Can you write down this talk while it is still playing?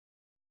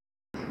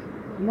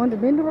I'm on the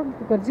main road.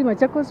 You can see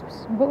Machakos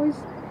boys,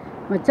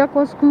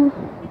 Machakos school.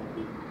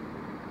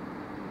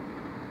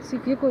 See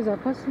vehicles are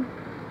passing.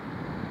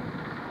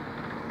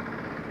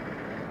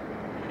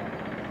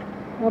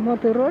 I'm on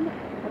the road.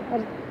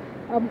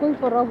 I'm going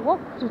for a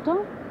walk to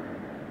town.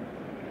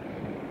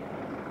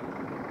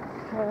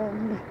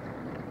 And you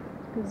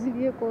can see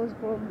vehicles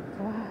from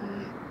far.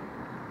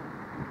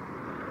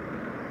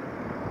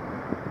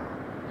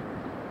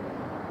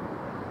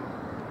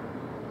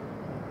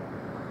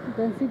 You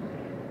can see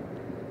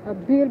a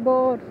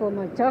billboard for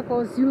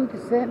Machakos Youth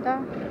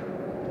Center.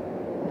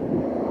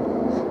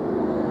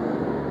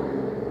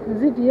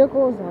 The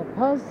vehicles are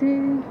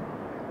passing.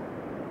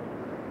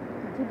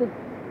 To the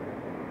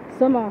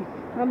summer,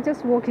 I'm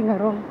just walking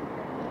along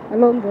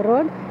the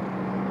road.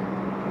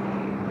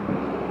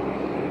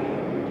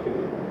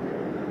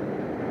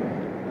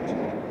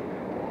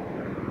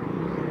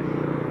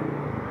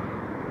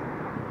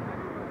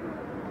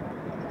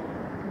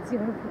 See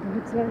how it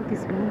looks like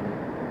this morning.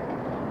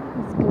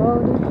 It's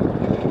cloudy.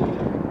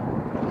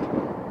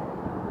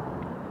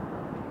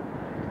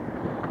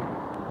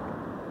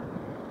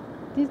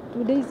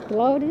 Today is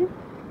cloudy.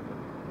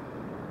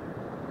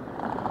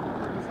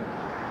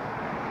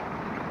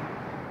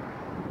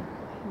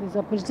 There's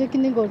a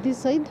polytechnic on this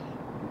side,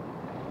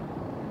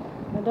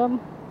 and there's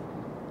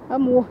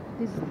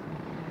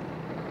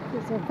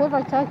a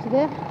favorite church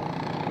there.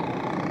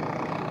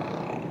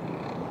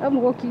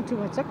 I'm walking to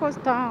Machakos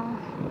town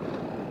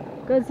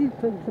because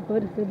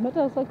the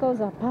motorcycles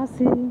are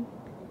passing,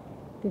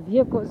 the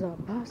vehicles are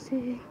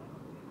passing.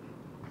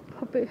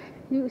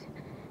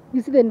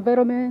 You see the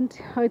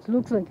environment, how it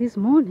looks like this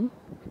morning.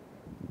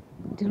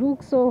 It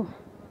looks so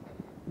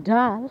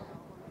dull.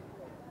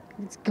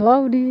 It's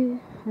cloudy,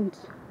 and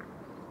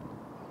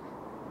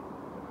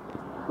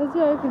that's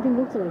how everything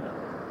looks like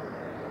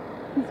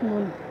this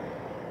morning.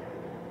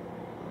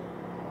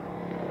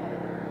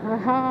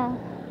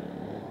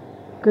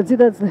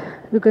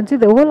 You can see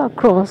the wall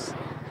across.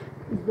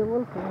 It's the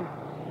wall for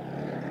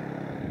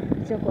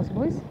Machakos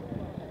boys.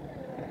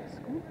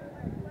 School.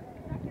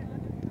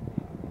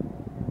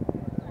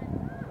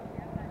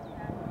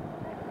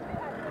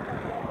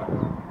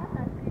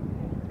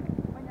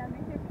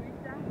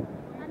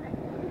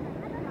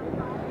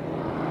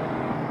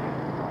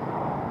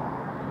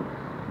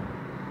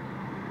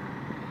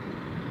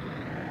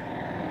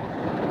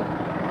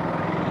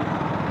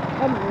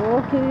 I'm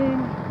walking.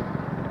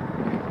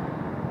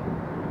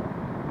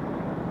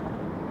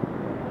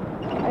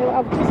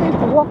 I've decided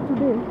to walk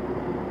today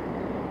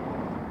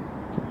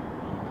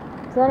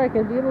so that I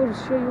can be able to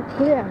show you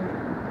clearly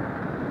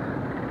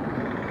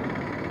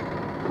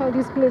how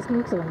this place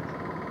looks like.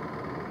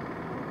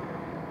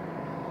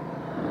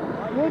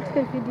 Watch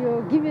the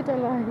video, give it a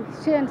like,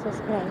 share and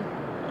subscribe.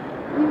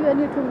 If you are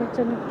new to my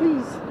channel,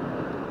 please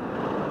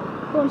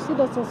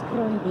consider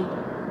subscribing.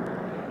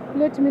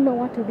 Let me know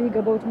what you think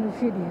about my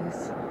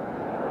videos.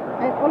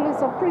 I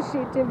always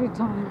appreciate every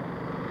time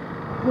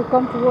you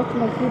come to watch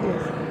my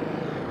videos.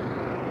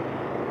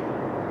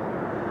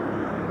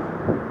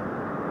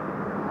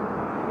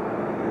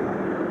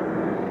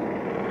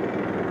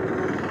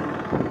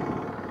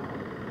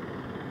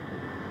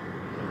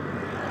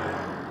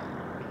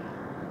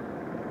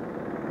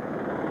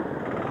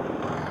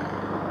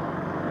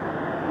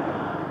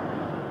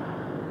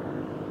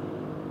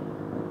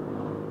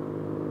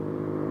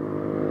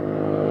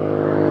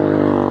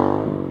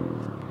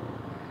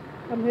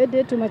 I'm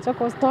headed to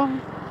Machakos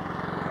town,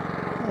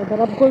 but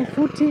I'm going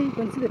footy. You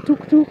can see the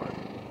tuk-tuk,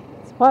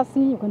 it's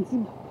passing. You can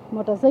see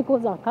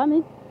motorcycles are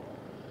coming,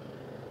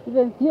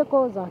 even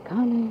vehicles are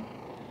coming.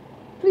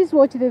 Please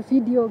watch the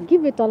video,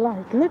 give it a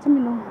like, let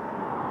me know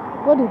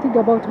what you think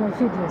about my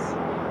videos.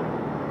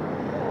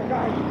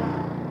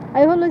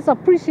 I always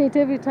appreciate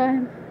every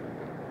time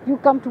you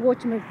come to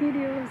watch my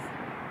videos.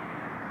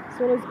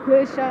 It's always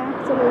pleasure,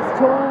 it's always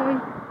joy.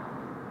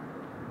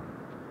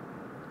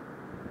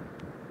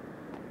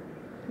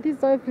 This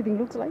is how everything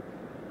looks like.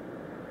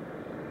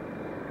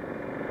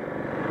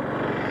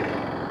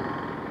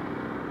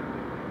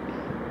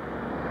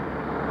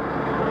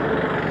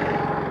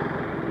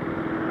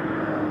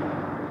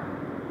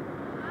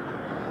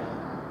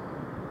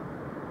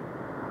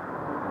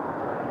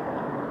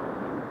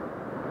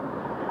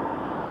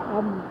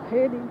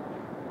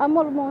 I'm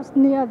almost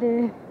near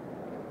the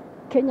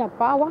Kenya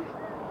Power.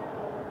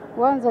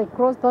 Once I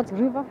cross that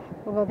river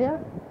over there,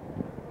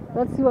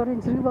 that's the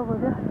Orange River over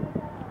there,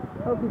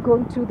 I'll be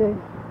going to the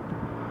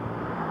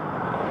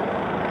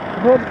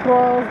Red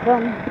Cross,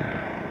 then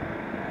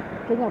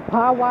Kenya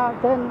Power,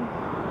 then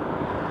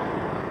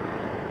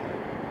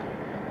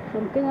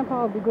from Kenya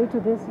Power I'll be going to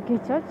the SK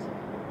Church.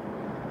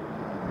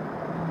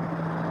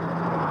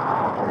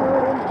 So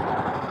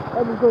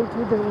I'll be going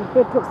to the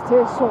petrol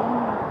station.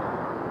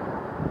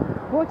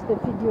 Watch the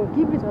video,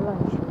 give it a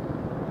like.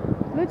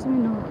 Let me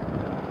know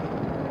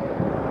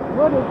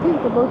what you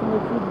think about my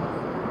video.